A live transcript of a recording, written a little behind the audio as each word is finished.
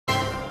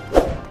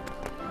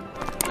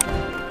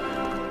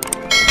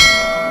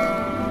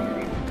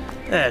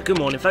Good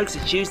morning, folks.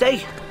 It's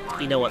Tuesday.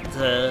 You know what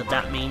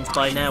that means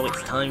by now.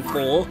 It's time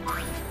for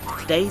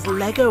today's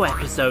Lego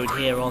episode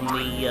here on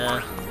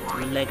the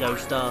Lego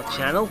Star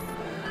channel.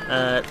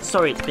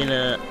 Sorry, it's been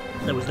there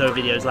was no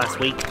videos last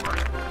week.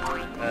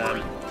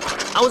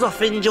 I was off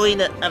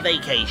enjoying a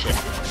vacation.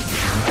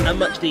 A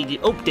much needed.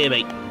 Oh dear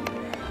me.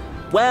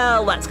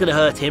 Well, that's going to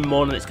hurt him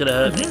more than it's going to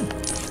hurt me.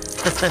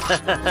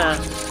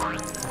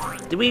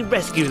 Did we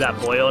rescue that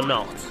boy or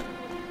not?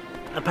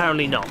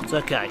 Apparently not.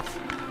 Okay.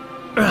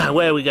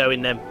 Where are we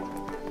going then?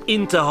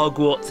 Into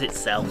Hogwarts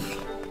itself.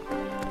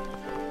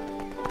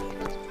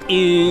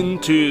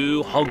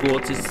 Into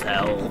Hogwarts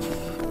itself.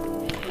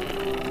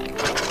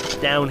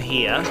 Down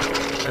here.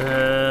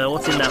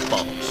 What's in that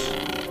box?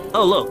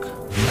 Oh, look.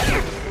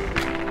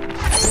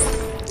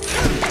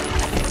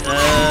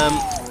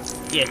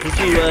 Yeah, could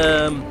you,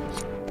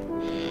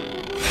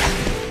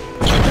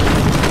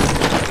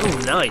 Oh,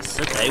 nice.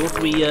 Okay, what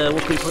can we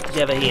put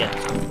together here?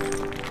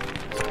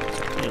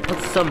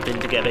 Put something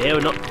together here.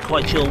 We're not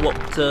quite sure what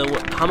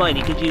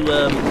Hermione, could you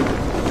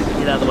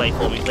get out of the way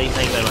for me, please?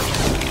 Thank you very much.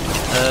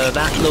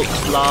 That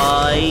looks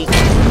like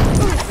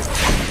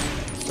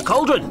the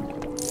cauldron.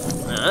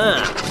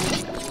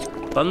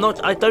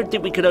 But I don't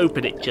think we can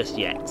open it just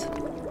yet.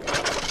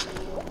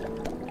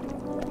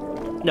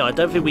 No, I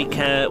don't think we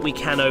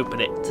can open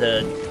it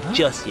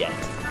just yet.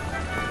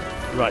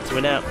 Right, so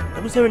we're now.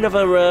 Was there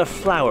another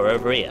flower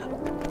over here?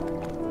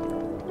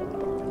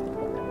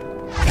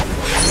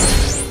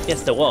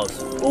 Yes, there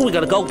was. Oh, we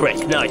got a gold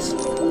brick. Nice.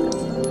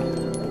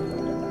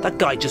 That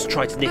guy just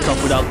tried to nick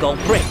off with our gold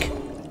brick.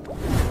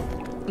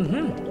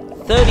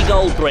 30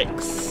 gold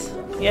bricks.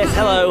 Yes,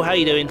 hello. How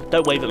you doing?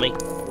 Don't wave at me.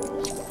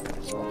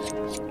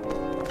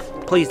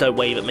 Please don't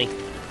wave at me.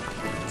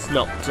 It's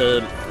not.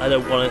 I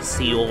don't want to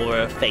see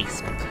your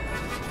face.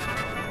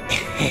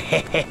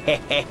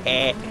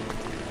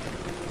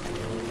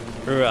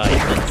 Right.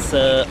 Let's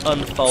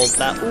unfold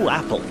that. Ooh,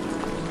 apple.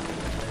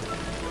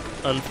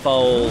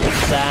 Unfold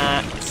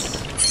that.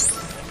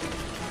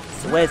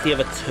 So where's the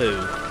other two?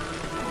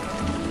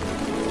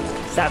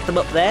 Is that them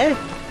up there? I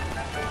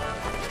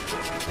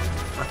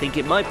think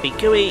it might be.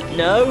 Can we?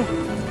 No?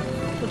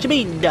 What do you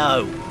mean,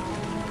 no?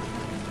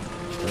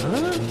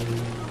 Huh?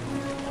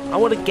 I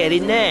want to get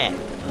in there.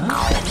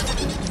 Huh?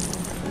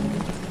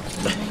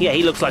 Yeah,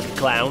 he looks like a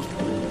clown.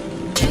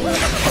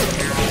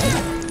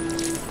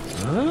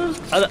 Huh?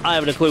 I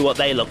haven't a clue what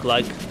they look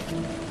like.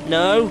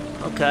 No?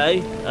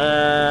 Okay.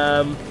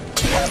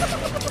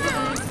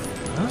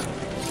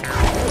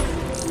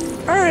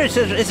 Oh, it's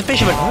a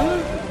fisherman.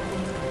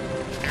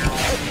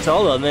 So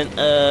hold on then.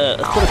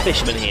 Let's put a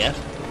fisherman here.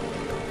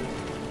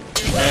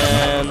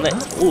 And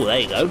let's. Oh, there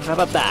you go. How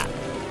about that?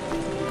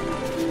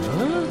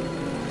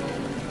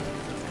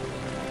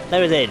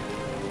 Let us in.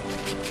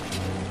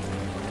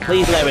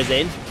 Please let us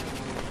in.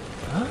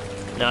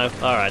 No.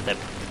 All right then.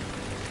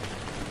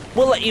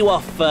 We'll let you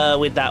off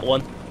with that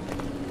one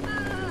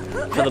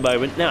for the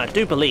moment. Now I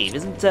do believe,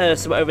 isn't there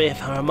something over here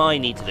for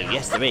Hermione to do?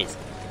 Yes, there is.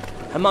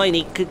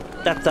 Hermione,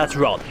 that's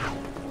Ron.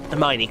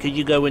 Hermione, could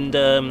you go and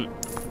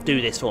do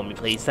this for me,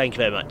 please? Thank you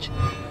very much.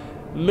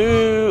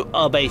 Moo.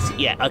 Oh,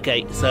 basically, yeah.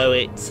 Okay, so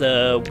it's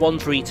 1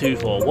 3 2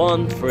 4.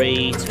 1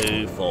 3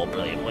 2 4.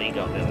 Brilliant. What you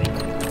got, Billy?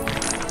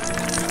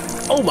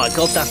 Oh my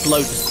God, that's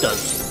loads of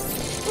studs.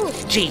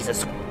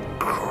 Jesus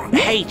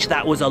H,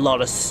 that was a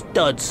lot of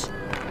studs.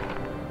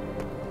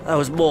 That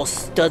was more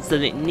studs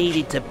than it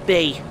needed to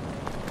be.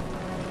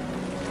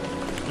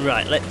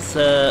 Right, let's,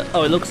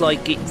 oh, it looks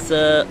like it's,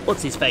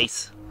 what's his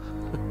face?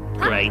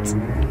 Great.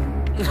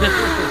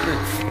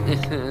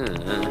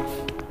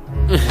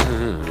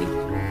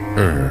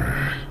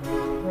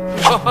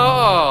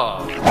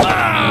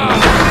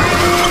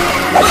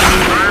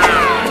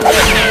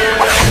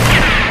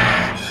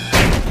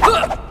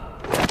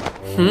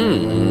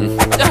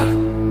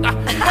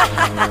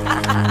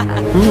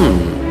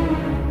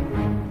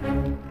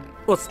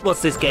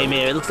 What's this game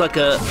here? It looks like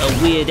a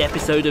weird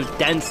episode of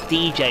Dance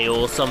DJ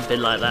or something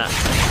like that.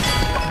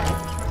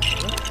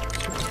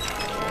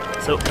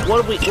 So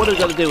what are we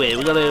got to do here?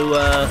 We got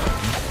to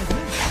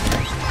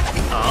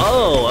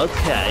oh,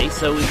 okay.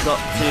 So we've got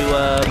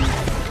to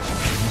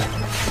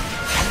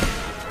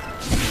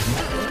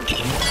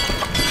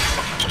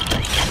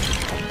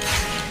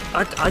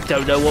I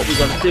don't know what we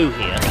got to do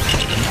here.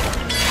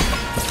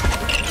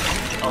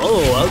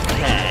 Oh,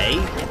 okay.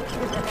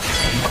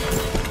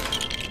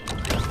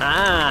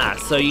 Ah,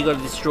 so you got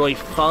to destroy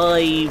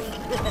 5.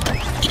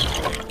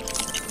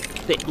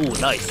 Ooh,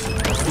 nice.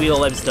 Give me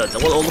all them studs. I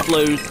want all the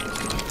blues.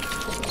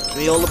 Give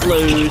me all the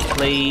blues,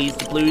 please.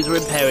 The blues are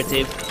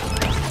imperative.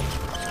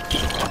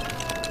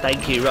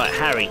 Thank you. Right,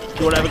 Harry. Do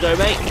you want to have a go,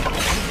 mate?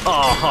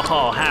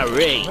 Oh,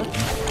 Harry.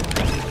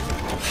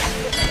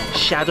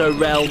 Shadow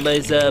Realm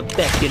is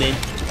beckoning.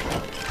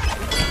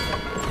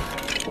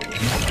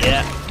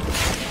 Yeah.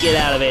 Get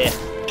out of here.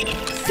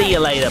 See you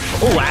later.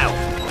 Oh, wow.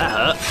 That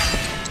hurt.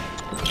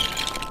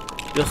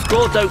 Your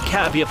score don't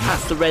count if you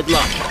pass the red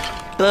line.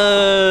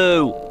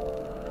 Boo!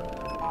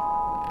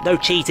 No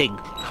cheating.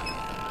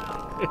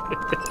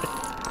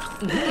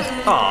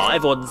 Oh,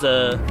 everyone's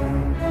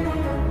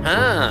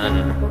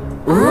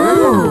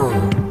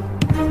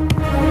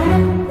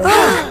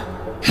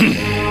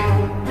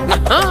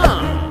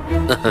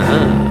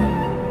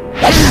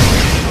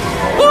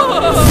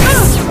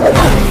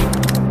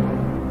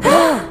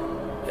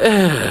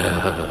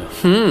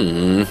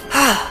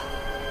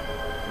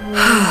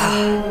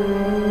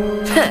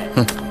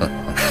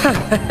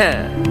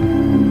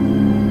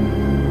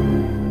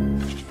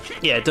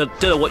Yeah,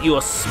 don't know what you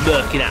are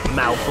smirking at,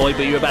 Malfoy,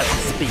 but you're about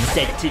to be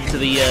sent into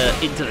the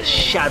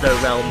Shadow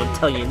Realm, I'll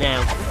tell you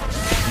now.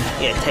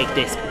 Yeah, take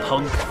this,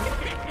 punk.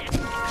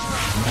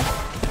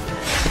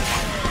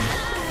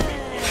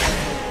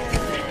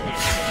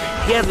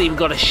 He hasn't even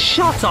got a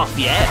shot off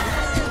yet.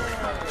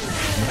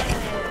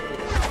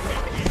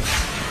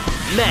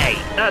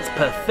 Mate, that's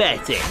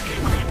pathetic.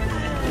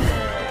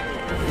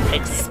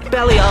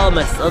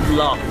 Expelliarmus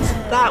unlocked.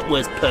 That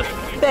was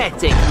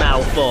pathetic,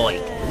 Malfoy.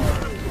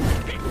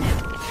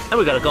 And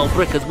we got a gold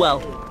brick as well.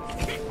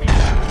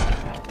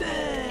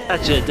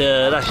 That should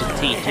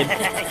teach him.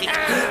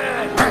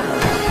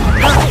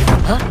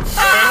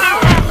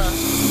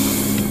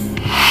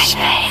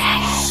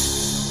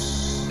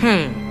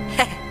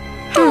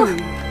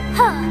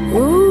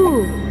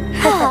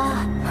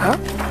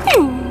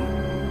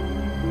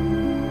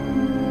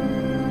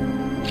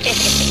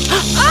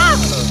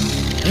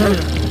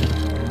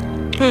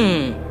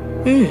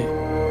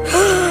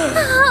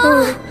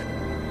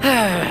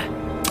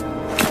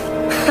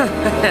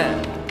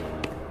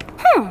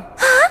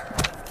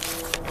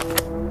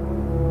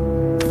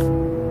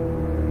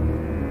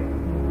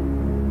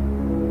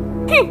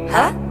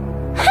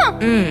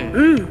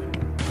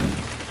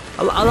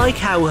 I like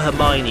how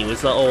Hermione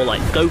was all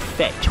like, go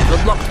fetch. We've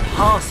unlocked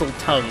Parcel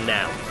Tongue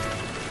now.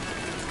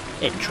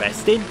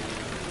 Interesting.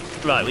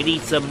 Right, we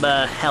need some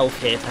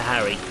health here for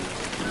Harry.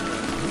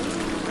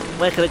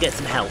 Where can I get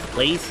some health,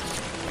 please?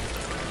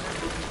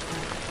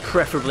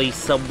 Preferably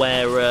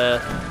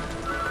somewhere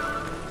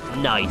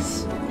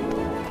nice.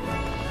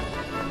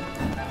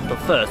 But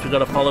first, we've got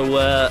to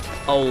follow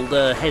old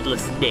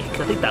Headless Nick.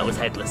 I think that was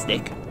Headless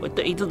Nick.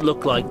 He doesn't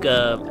look like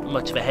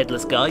much of a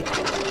headless guy.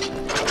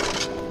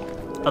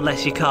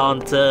 Unless you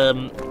can't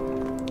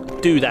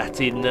do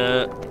that in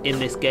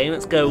this game.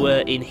 Let's go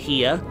in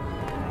here.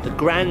 The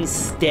Grand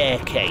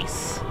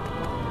Staircase.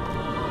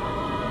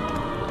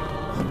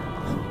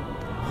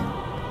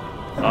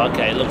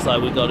 Okay, looks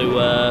like we've got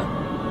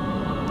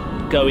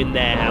to go in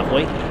there, have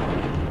we?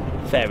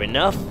 Fair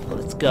enough.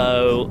 Let's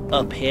go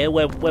up here.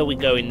 Where are we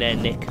going there,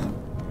 Nick?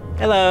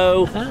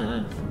 Hello.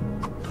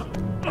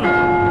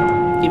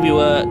 Give you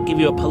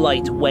a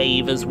polite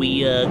wave as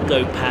we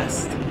go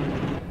past.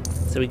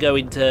 So we go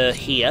into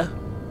here.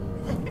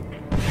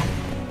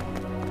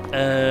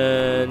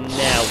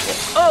 Now,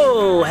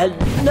 oh,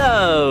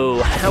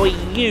 hello. How are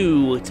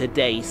you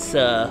today,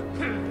 sir?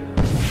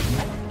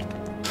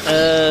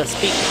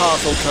 Speak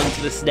Parcel Tongue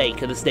to the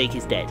snake, and the snake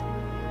is dead.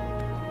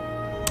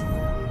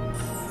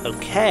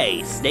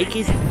 Okay, snake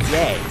is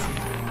dead.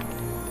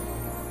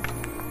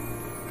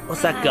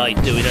 What's that guy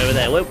doing over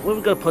there? Where we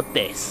gonna put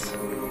this?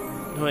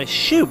 I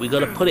assume we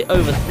gotta put it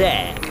over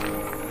there.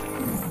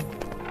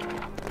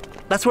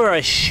 That's where I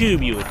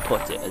assume you would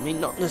put it. I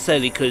mean, not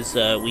necessarily because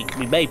we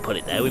may put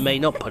it there, we may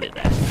not put it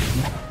there.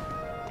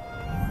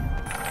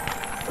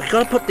 We've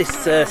got to put this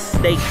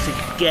snake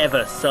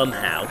together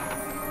somehow.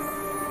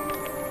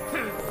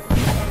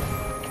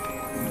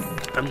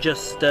 I'm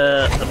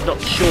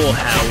not sure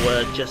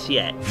how just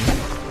yet.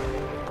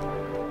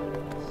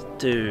 Let's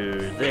do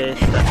this,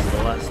 that's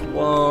the last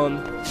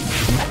one.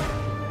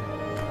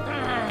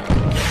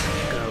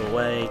 Go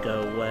away,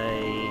 go away,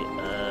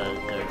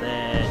 go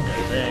there, go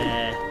there.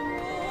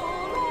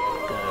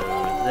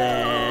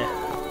 There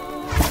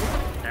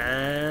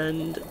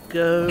and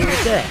go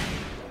there.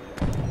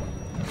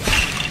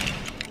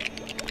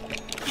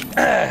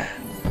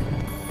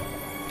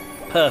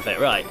 Perfect,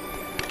 right.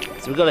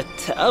 So we've got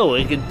to. Oh,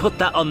 we can put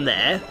that on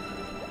there.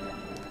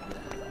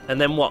 And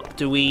then what?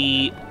 Can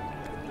we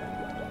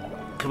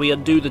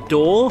undo the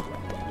door?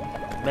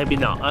 Maybe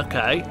not.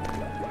 Okay.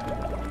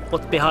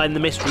 What's behind the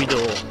mystery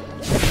door?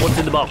 What's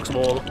in the box?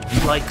 More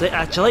likely,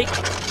 actually.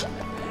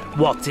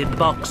 What's in the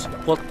box?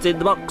 What's in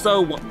the box? Oh,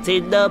 what's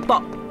in the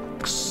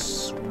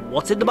box?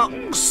 What's in the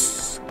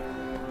box?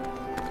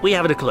 We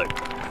haven't a clue.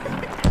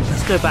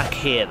 Let's go back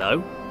here,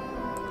 though.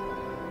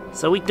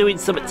 So we're doing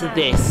something to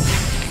this.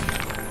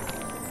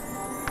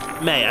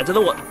 Mate, I don't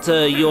know what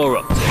you're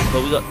up to,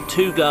 but we've got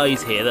two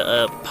guys here that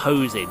are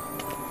posing.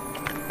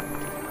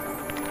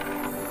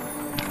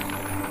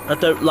 I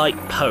don't like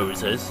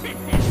posers.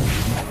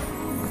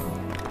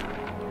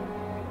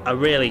 I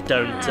really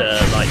don't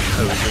like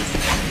posers.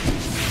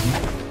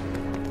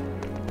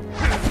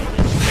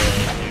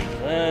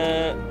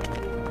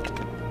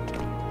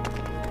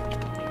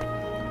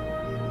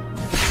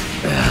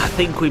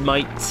 I think we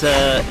might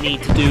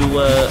need to do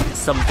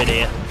something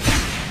here.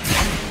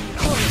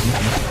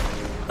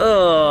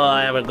 Oh,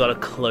 I haven't got a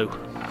clue.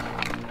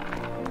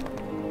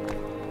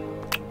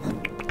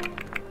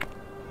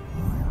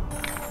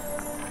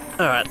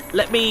 Alright,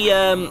 let me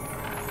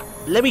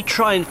let me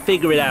try and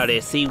figure it out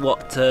here. See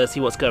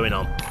what's going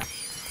on.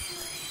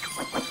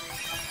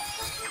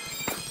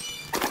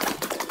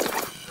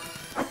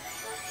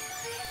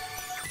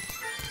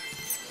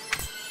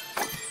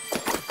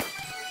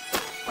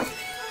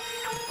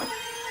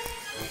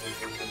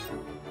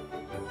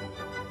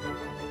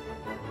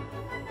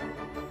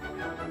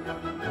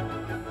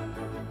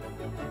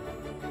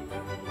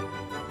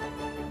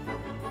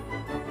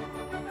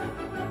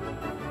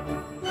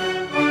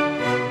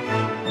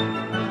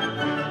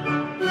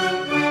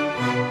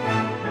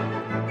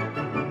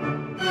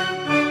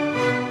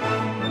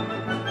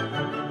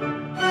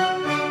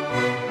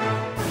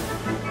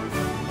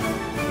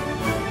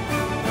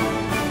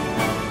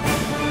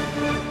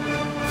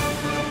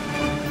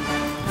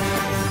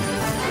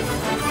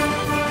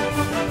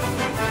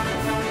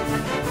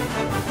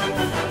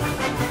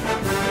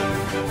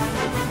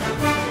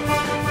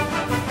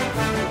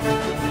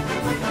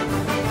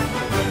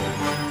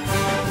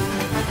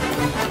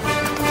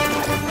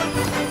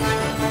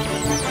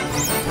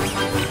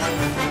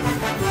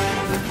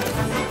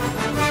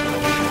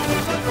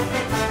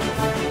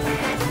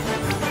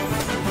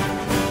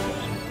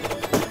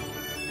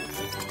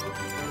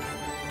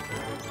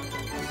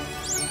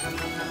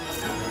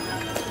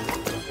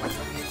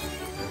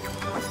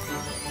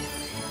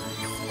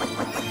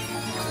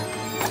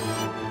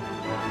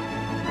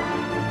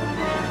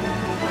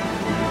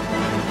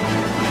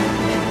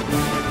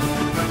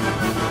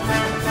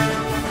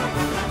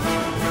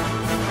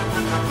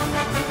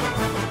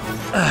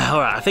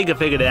 Alright, I think I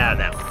figured it out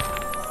now.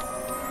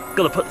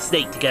 Gotta put the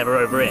snake together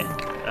over here.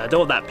 I don't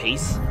want that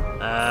piece.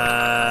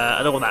 I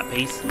don't want that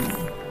piece.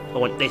 I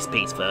want this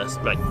piece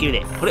first. Right, give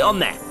it. Put it on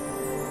there.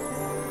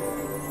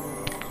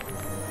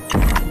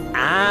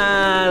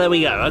 Ah, there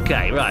we go.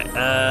 Okay, right.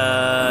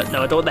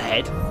 No, I don't want the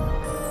head.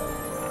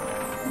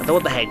 I don't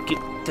want the head.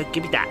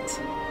 Give me that.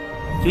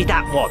 Give me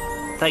that one.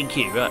 Thank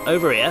you. Right,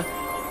 over here.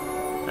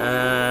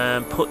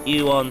 Put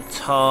you on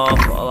top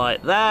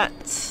like that.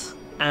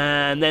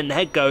 And then the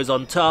head goes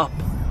on top.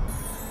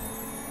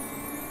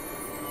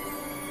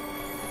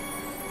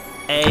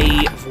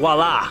 Et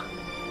voila.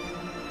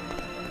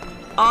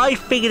 I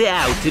figured it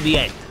out in the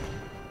end.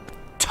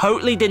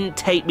 Totally didn't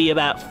take me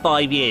about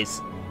 5 years.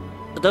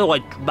 I don't know why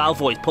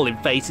Malfoy's pulling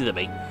faces at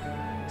me.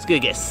 He's gonna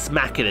get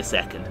smacked in a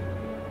second.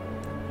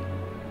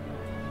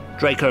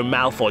 Draco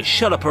Malfoy,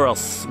 shut up or I'll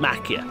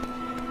smack you.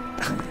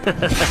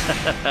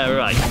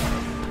 Right.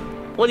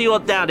 What do you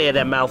want down here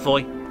then,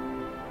 Malfoy?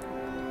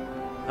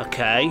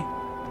 Okay.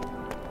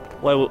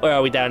 Where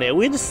are we down here?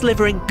 We're in the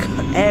slithering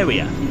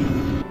area.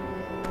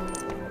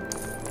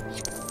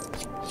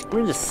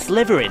 We're in the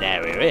slithering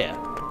area here.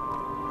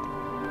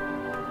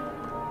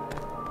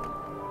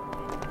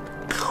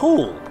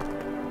 Cool.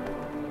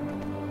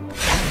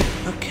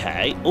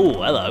 Okay.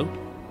 Oh, hello.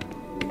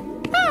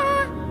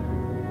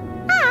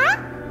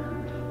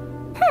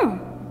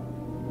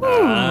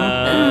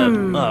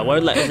 Oh,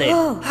 won't let us in.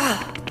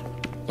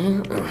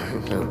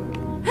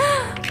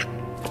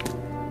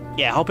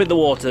 Yeah, hop in the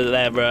water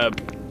there,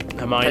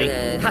 Hermione.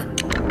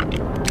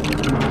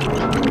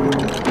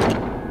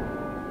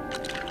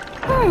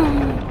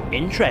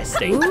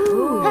 Interesting.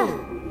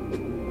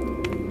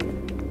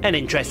 An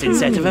interesting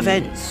set of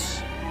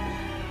events.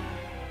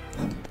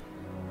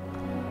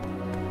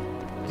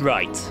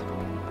 Right.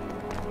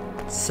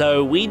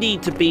 So we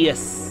need to be a...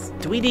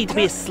 Do we need to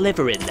be a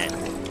Slytherin then?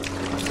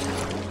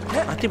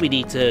 I think we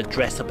need to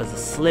dress up as a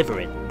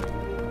Slytherin.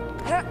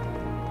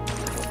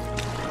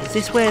 Is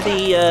this where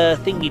the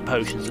thingy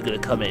potions are going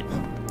to come in?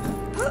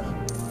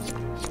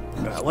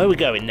 Right, where are we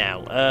going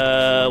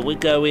now? We're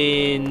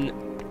going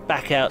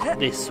back out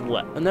this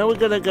way. No, we're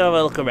going to go have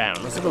a look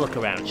around. Let's have a look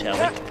around, shall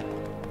we?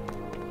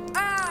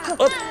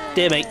 Oh,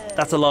 dear me.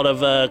 That's a lot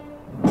of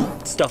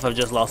stuff I've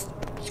just lost.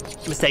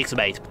 Mistakes are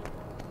made.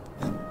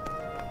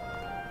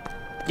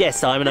 Yes,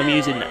 Simon, I'm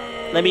using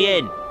that. Let me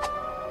in.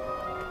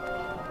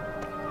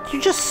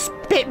 You just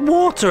spit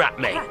water at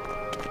me.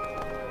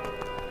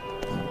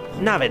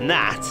 Not having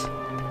that.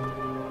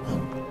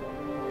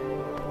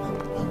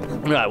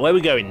 Right, where are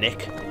we going,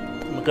 Nick?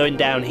 We're going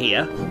down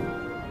here.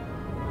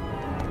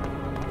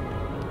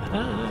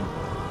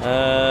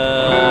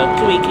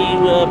 Can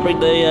you bring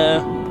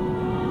the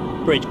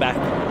bridge back?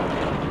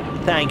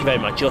 Thank you very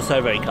much. You're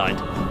so very kind.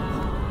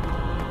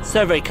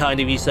 So very kind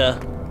of you, sir.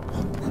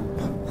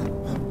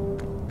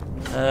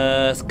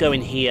 Let's go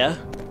in here.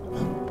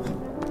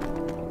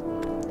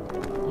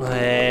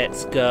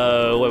 Let's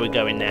go. Where are we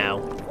going now?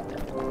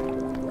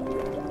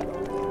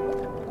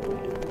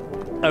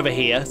 Over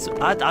here. So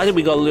I think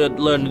we got to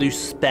learn a new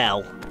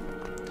spell.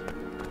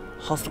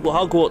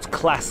 Hogwarts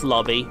class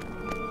lobby.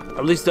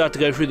 At least I have to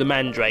go through the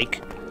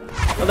Mandrake.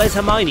 Oh, there's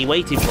Hermione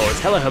waiting for us.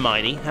 Hello,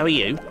 Hermione. How are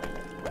you?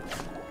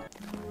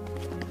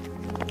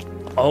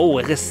 Oh,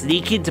 we're gonna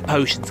sneak into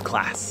potions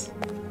class.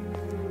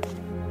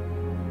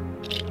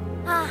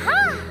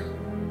 Aha!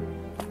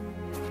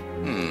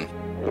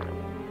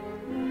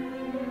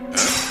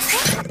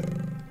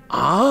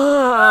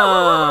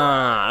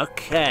 Ah,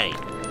 okay.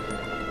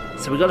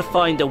 So we got to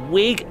find a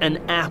wig, an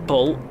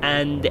apple,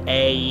 and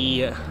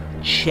a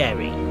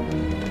cherry.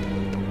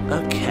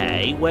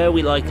 Okay, where are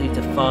we likely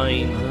to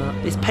find...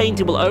 This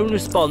painting will only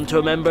respond to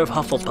a member of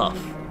Hufflepuff.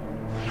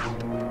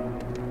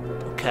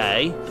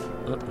 Okay.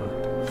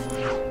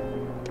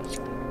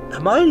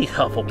 Hermione's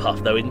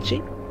Hufflepuff though, isn't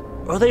she?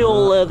 Or are they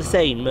all the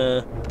same?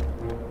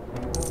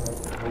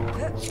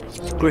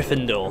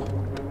 Gryffindor.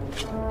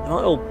 They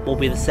might all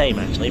be the same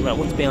actually. Right,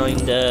 what's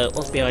behind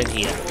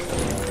here?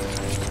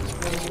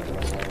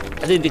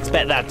 I didn't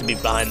expect that to be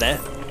behind there.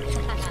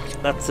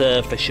 That's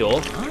for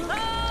sure.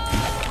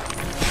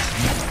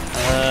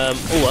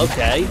 Oh,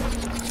 okay.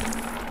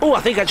 Oh, I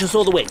think I just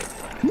saw the wig.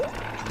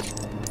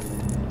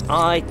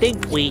 I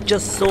think we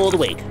just saw the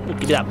wig. We'll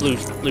give you that blue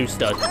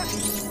stud.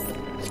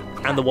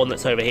 And the one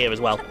that's over here as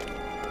well.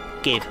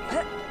 Give.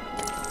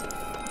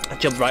 I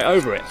jumped right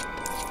over it.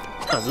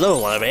 There's another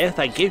one over here,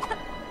 thank you.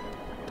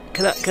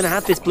 Can I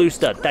have this blue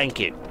stud? Thank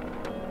you.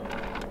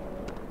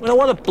 Well, I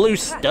want a blue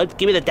stud.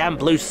 Give me the damn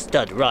blue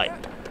stud. Right.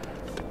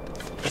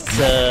 Let's,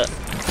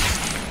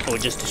 we'll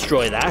just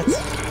destroy that.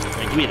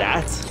 And give me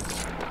that.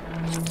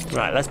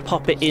 Right, let's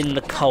pop it in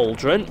the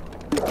cauldron.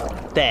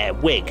 There,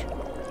 wig.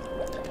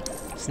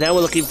 So now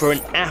we're looking for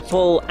an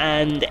apple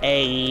and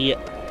a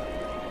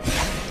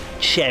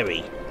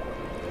cherry.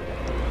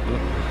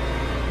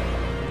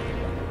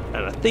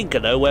 And I think I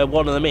know where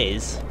one of them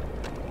is.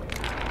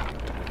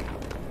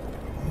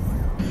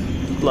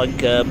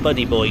 Like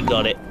Buddy Boy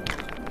got it.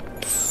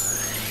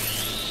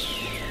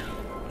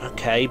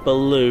 Okay,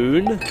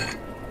 balloon.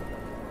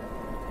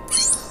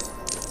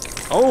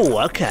 Oh,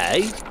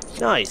 okay.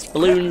 Nice.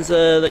 Balloons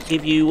that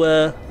give you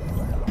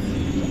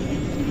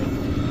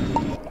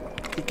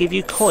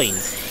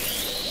coins.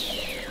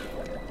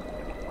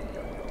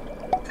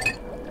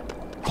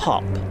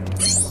 Pop.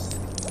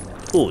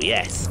 Oh,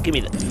 yes. Give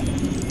me that.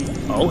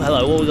 Oh,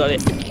 hello. What we got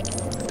it?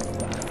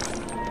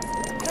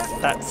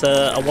 That's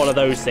one of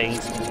those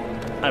things.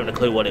 I haven't a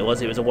clue what it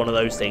was. It was one of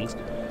those things.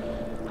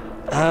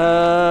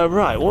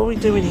 Right. What are we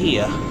doing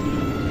here?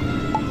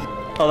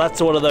 Oh,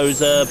 that's one of those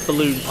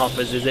balloon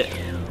poppers, is it?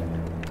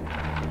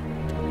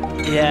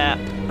 Yeah.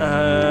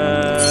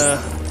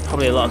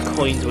 Probably a lot of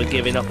coins we're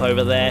giving up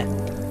over there.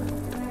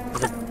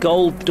 There's a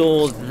gold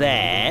door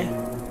there.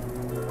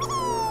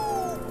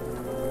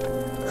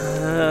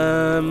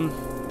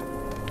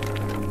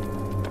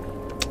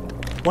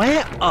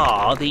 Where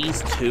are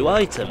these two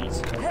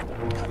items?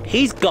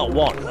 He's got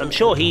one. I'm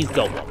sure he's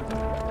got one.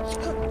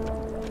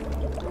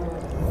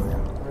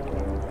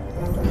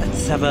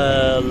 Let's have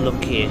a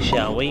look here,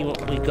 shall we?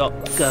 What we got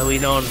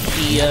going on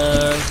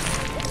here?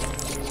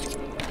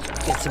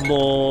 Get some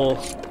more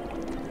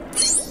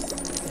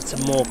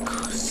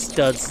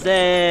studs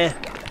there.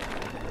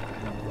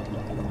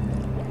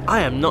 I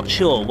am not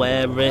sure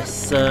where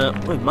this...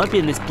 well, it might be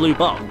in this blue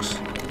box.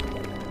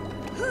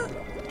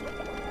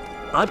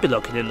 I'd be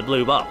looking in the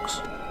blue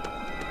box,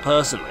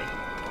 personally.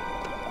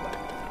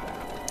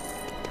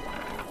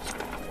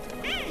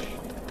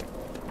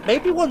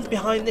 Maybe one's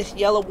behind this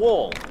yellow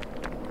wall.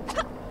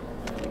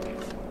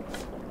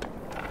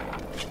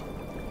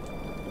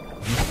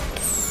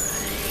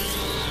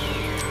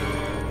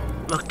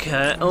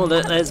 Okay, oh,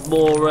 there's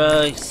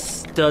more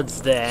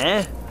studs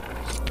there.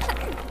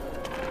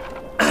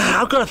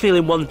 I've got a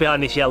feeling one's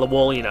behind this yellow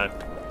wall, you know.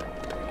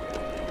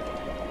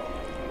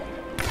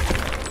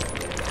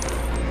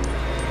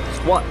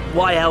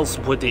 Why else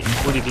would it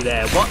be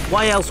there?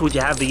 Why else would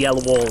you have the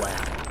yellow wall there?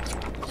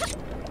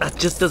 That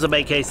just doesn't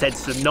make any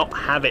sense to not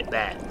have it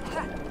there.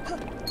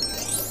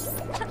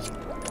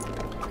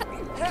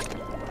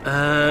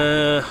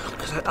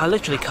 'Cause I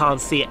literally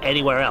can't see it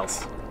anywhere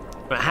else.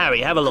 Right,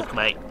 Harry, have a look,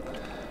 mate.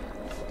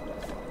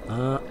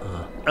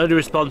 Only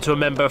respond to a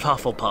member of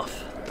Hufflepuff.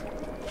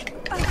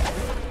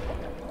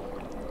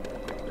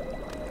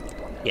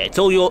 Yeah, it's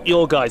all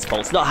your guys' fault.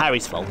 It's not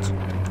Harry's fault.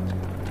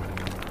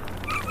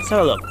 Let's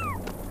have a look.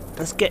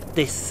 Let's get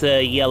this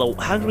yellow...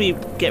 How do we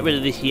get rid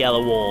of this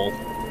yellow wall?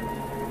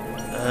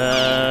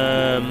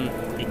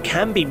 It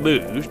can be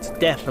moved,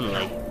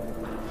 definitely.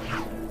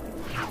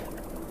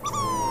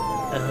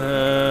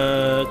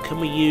 Can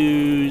we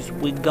use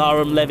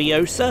Wingardium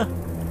Leviosa?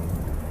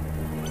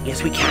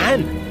 Yes, we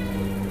can.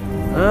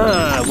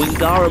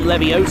 Wingardium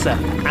Leviosa.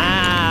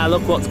 Ah,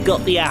 look what's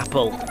got the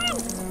apple.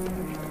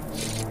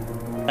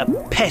 A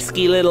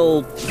pesky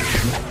little...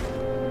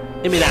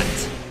 Give me that.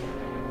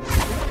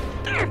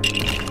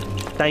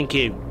 Thank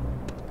you.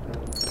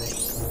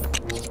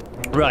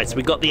 Right, so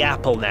we got the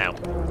apple now.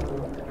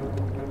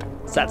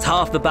 So that's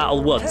half the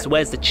battle won. So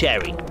where's the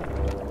cherry?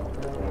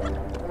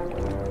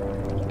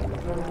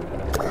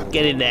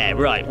 Get in there.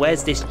 Right,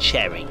 where's this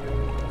cherry?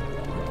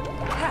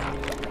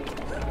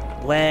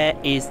 Where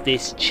is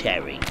this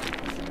cherry?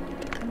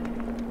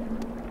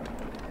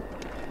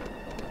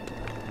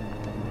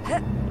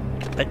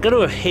 They're going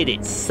to have hid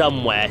it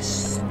somewhere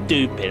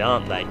stupid,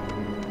 aren't they?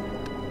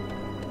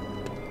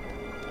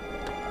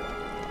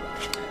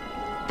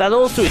 That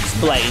also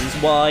explains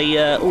why...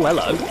 oh,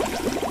 hello.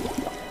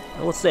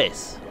 What's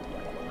this?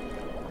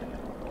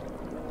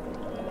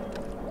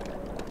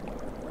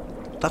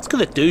 That's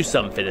going to do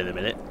something in a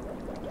minute.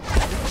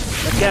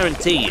 I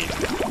guarantee you.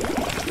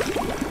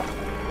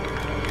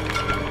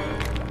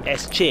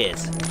 Yes,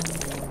 cheers.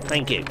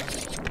 Thank you.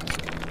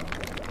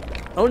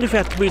 I wonder if we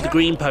have to move the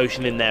green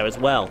potion in there as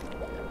well.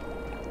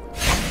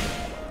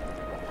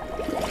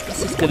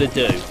 What's this gonna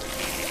do?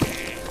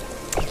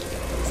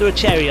 Is there a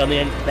cherry on the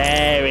end?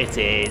 There it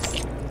is.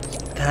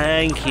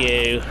 Thank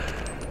you.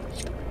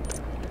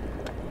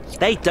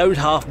 They don't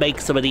half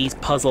make some of these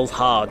puzzles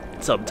hard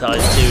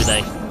sometimes, do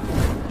they?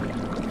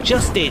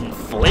 Justin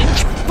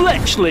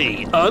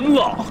Fletchley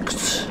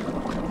unlocked.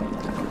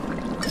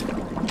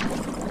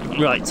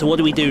 Right, so what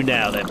do we do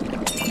now then?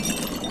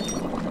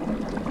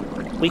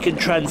 We can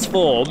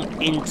transform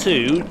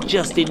into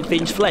Justin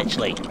Finch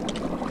Fletchley.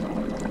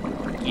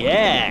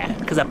 Yeah,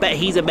 because I bet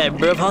he's a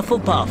member of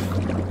Hufflepuff.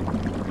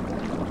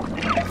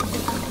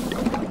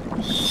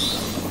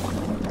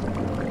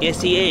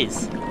 Yes, he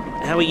is.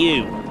 How are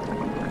you?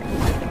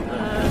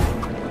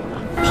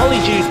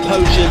 Polyjuice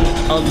potion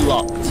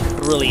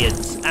unlocked.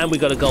 Brilliant. And we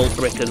got a gold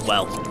brick as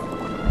well.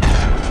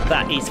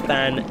 That is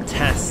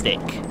fantastic.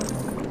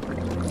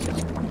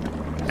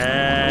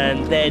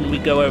 And then we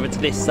go over to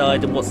this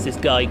side, and what's this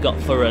guy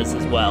got for us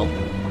as well?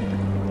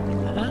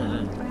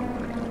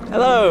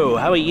 Hello,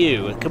 how are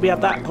you? Can we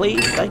have that,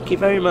 please? Thank you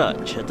very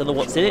much. I don't know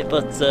what's in it,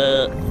 but this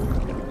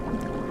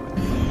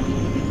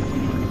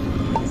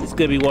is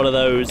going to be one of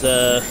those,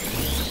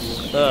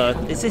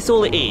 is this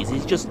all it is?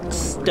 It's just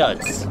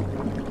studs.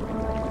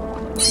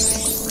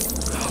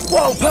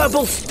 Whoa,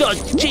 purple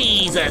studs!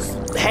 Jesus!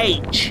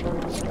 H!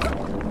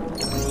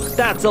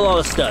 That's a lot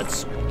of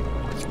studs.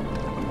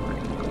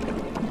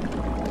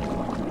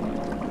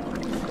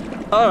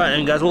 Alright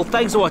then guys, well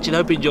thanks for watching,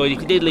 hope you enjoyed.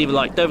 If you did, leave a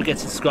like, don't forget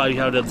to subscribe if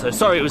you haven't done so.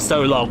 Sorry it was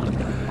so long.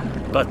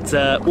 But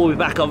we'll be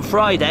back on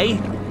Friday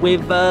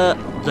with the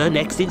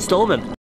next instalment.